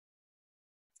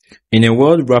In a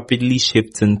world rapidly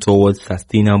shifting towards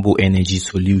sustainable energy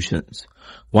solutions,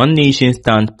 one nation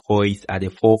stands poised at the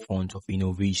forefront of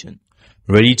innovation,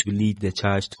 ready to lead the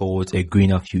charge towards a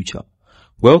greener future.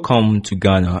 Welcome to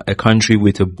Ghana, a country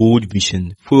with a bold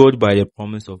vision fueled by the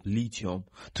promise of lithium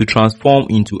to transform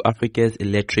into Africa's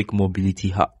electric mobility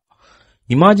hub.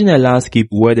 Imagine a landscape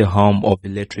where the hum of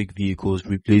electric vehicles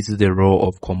replaces the roar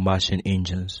of combustion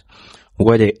engines,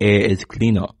 where the air is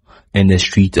cleaner and the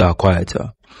streets are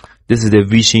quieter. This is the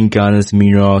vision Ghana's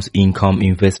Minerals Income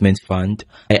Investment Fund,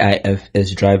 IIF,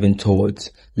 is driving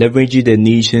towards, leveraging the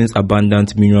nation's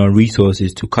abundant mineral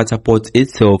resources to catapult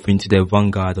itself into the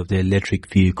vanguard of the electric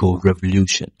vehicle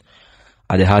revolution.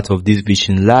 At the heart of this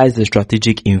vision lies the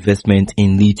strategic investment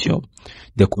in lithium,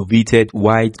 the coveted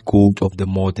white gold of the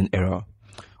modern era.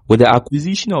 With the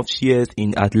acquisition of shares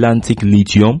in Atlantic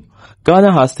Lithium,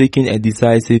 Ghana has taken a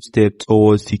decisive step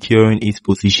towards securing its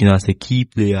position as a key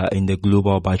player in the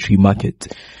global battery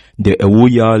market. The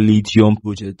Ewoya Lithium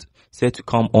project, set to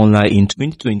come online in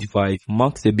 2025,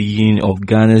 marks the beginning of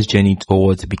Ghana's journey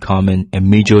towards becoming a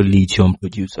major lithium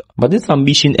producer. But this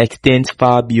ambition extends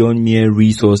far beyond mere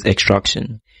resource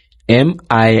extraction.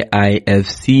 MIIF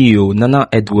CEO Nana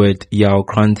Edward Yao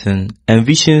Cranton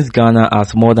envisions Ghana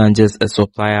as more than just a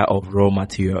supplier of raw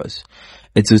materials.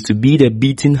 It is to be the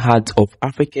beating heart of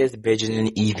Africa's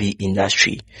burgeoning EV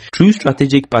industry. Through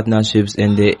strategic partnerships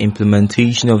and the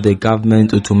implementation of the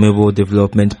government automobile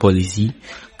development policy,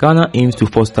 Ghana aims to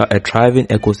foster a thriving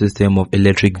ecosystem of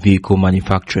electric vehicle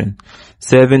manufacturing,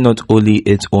 serving not only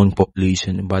its own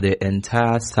population but the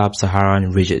entire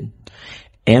sub-Saharan region.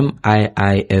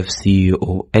 MIIF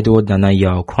CEO Edward Nana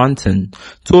Yao Cranton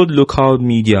told local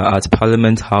media at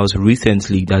Parliament House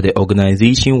recently that the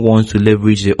organization wants to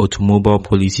leverage the automobile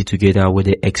policy together with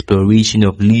the exploration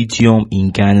of lithium in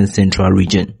Ghana's central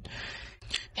region.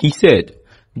 He said,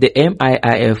 the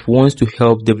MIIF wants to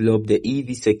help develop the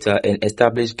EV sector and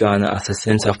establish Ghana as a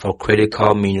center for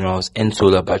critical minerals and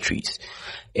solar batteries.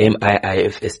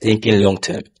 MIIF is thinking long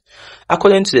term.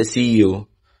 According to the CEO,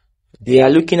 they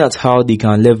are looking at how they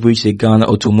can leverage the Ghana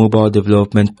Automobile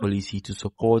Development Policy to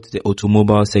support the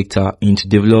automobile sector into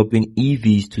developing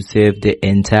EVs to serve the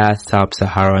entire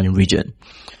sub-Saharan region.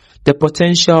 The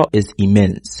potential is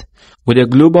immense. With the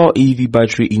global EV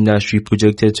battery industry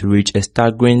projected to reach a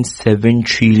staggering $7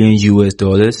 trillion,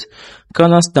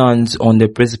 Ghana stands on the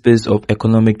precipice of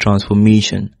economic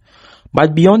transformation.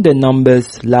 But beyond the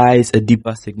numbers lies a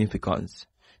deeper significance.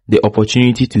 The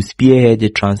opportunity to spearhead the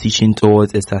transition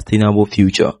towards a sustainable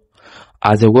future.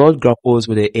 As the world grapples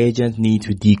with the urgent need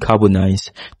to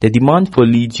decarbonize, the demand for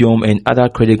lithium and other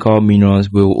critical minerals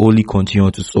will only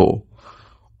continue to soar.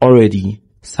 Already,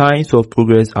 signs of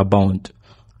progress abound.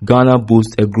 Ghana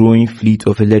boasts a growing fleet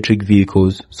of electric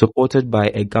vehicles, supported by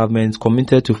a government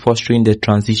committed to fostering the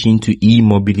transition to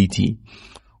e-mobility.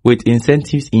 With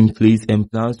incentives in place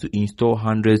and plans to install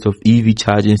hundreds of EV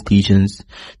charging stations,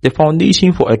 the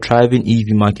foundation for a thriving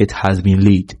EV market has been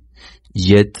laid.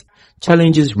 Yet,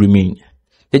 challenges remain.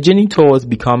 The journey towards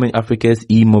becoming Africa's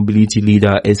e-mobility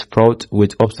leader is fraught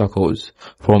with obstacles,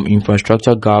 from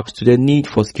infrastructure gaps to the need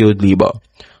for skilled labor.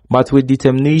 But with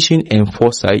determination and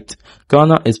foresight,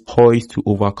 Ghana is poised to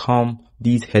overcome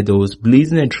these hurdles,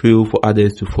 blazing a trail for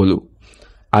others to follow.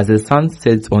 As the sun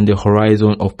sets on the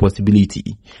horizon of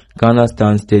possibility, Ghana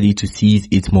stands steady to seize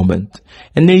its moment.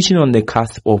 A nation on the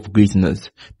cusp of greatness,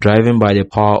 driven by the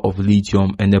power of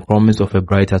lithium and the promise of a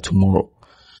brighter tomorrow.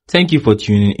 Thank you for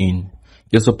tuning in.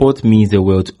 Your support means the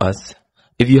world to us.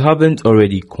 If you haven't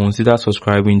already, consider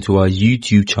subscribing to our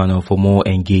YouTube channel for more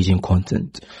engaging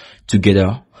content.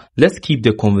 Together, let's keep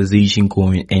the conversation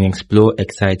going and explore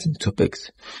exciting topics.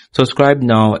 Subscribe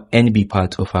now and be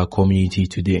part of our community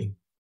today.